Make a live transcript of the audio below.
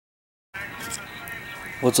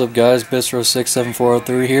What's up, guys?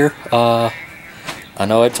 Bistro67403 here. I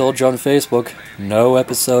know I told you on Facebook, no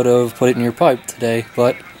episode of Put It in Your Pipe today,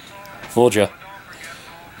 but fooled ya.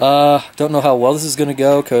 Don't know how well this is gonna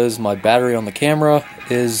go because my battery on the camera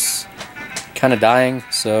is kind of dying,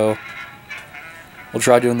 so we'll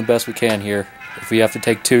try doing the best we can here. If we have to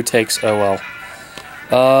take 2 takes, oh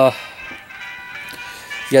well.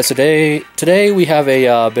 Yeah, today we have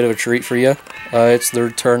a bit of a treat for you. It's the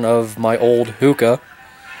return of my old hookah.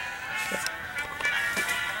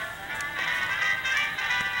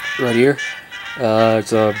 Right here.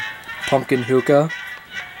 It's a pumpkin hookah.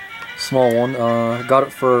 Small one. Got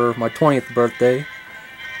it for my 20th birthday.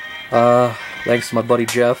 Thanks to my buddy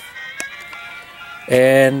Jeff.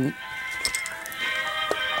 And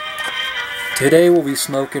today we'll be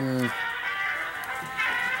smoking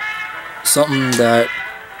something that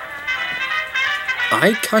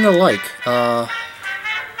I kind of like.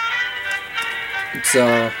 It's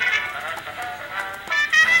I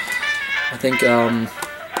think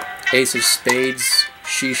Ace of Spades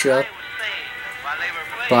shisha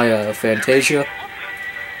by Fantasia.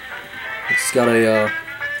 It's got a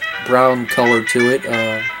brown color to it.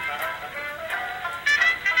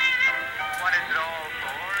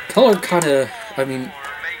 Color kind of, I mean,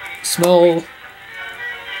 smell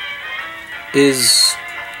is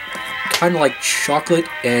kind of like chocolate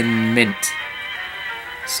and mint.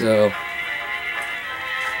 So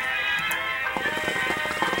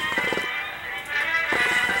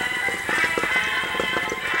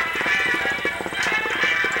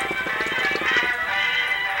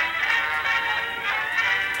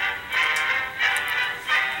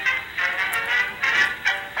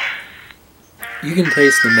you can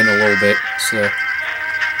taste the mint a little bit, so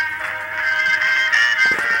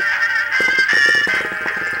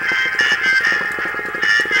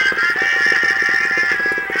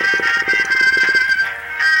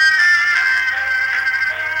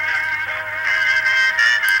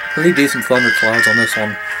pretty decent thunderclouds on this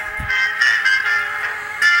one.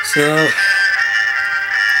 So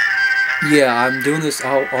yeah, I'm doing this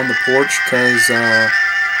out on the porch because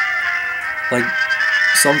like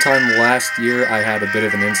sometime last year I had a bit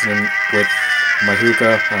of an incident with my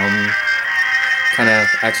hookah. Kind of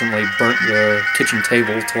accidentally burnt the kitchen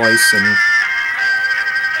table twice, and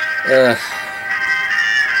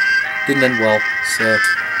didn't end well. So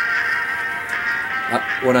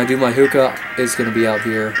when I do my hookah, it's gonna be out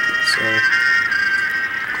here. So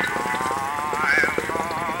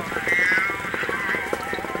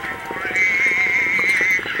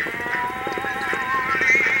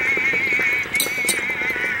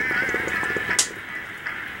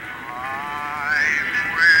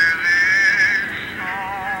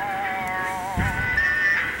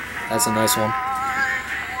that's a nice one.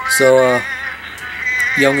 So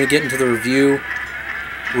yeah, I'm gonna get into the review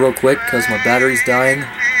real quick because my battery's dying.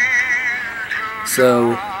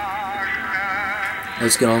 So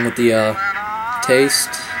let's get on with the taste,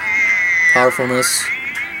 powerfulness,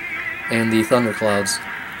 and the thunderclouds.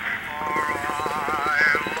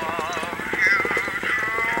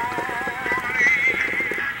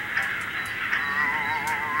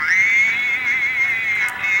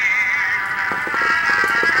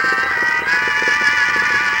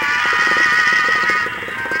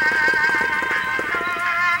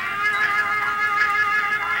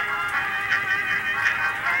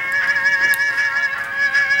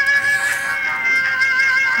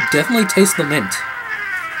 Definitely taste the mint.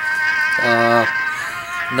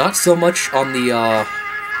 Not so much on the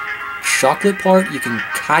chocolate part. You can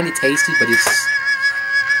kind of taste it, but it's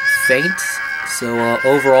faint. So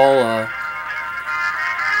overall,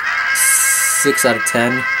 6 out of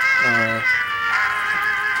 10.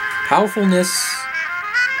 Powerfulness.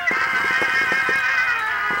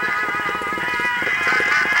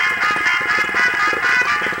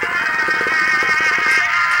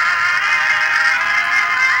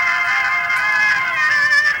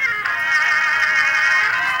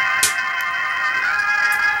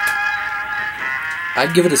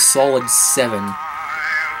 I'd give it a solid 7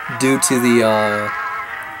 due to the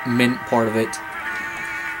mint part of it.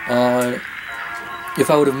 If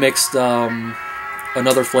I would have mixed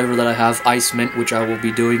another flavor that I have, ice mint, which I will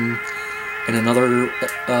be doing in another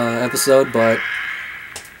episode, but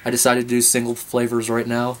I decided to do single flavors right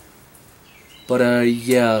now. But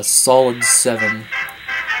yeah, solid 7.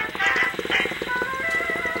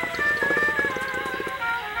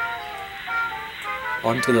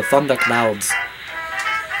 Onto the thunderclouds.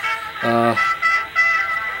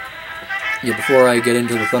 Yeah, before I get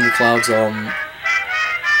into the thunderclouds, the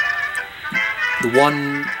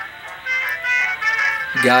one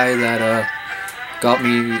guy that got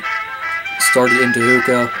me started into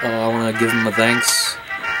hookah. I want to give him a thanks.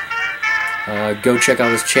 Go check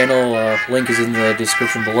out his channel. Link is in the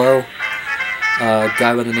description below. A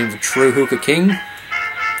guy by the name of TrueHookahKing.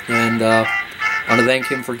 And I want to thank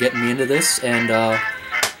him for getting me into this. And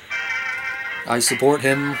I support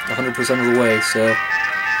him 100% of the way. So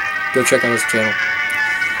go check out his channel.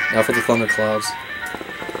 Now for the thunderclouds.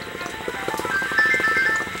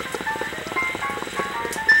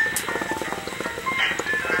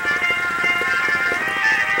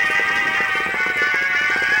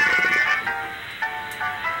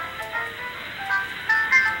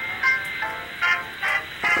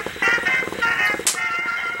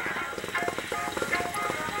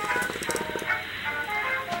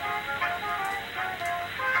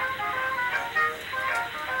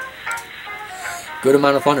 Good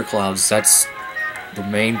amount of thunderclouds. That's the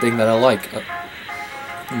main thing that I like.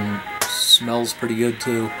 Smells pretty good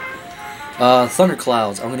too.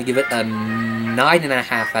 Thunderclouds. I'm gonna give it a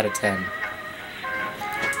 9.5 out of 10.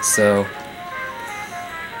 So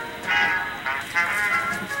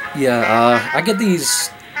yeah, I get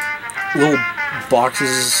these little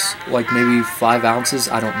boxes, like maybe 5 ounces.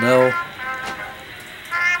 I don't know.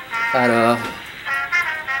 At a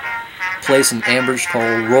place in Ambridge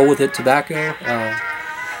called Roll With It Tobacco.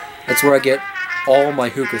 That's where I get all my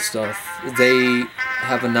hookah stuff. They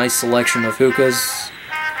have a nice selection of hookahs,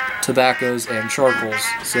 tobaccos, and charcoals.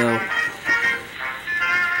 So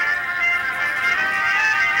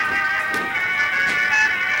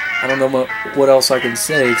I don't know what else I can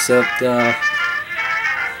say except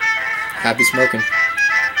happy smoking.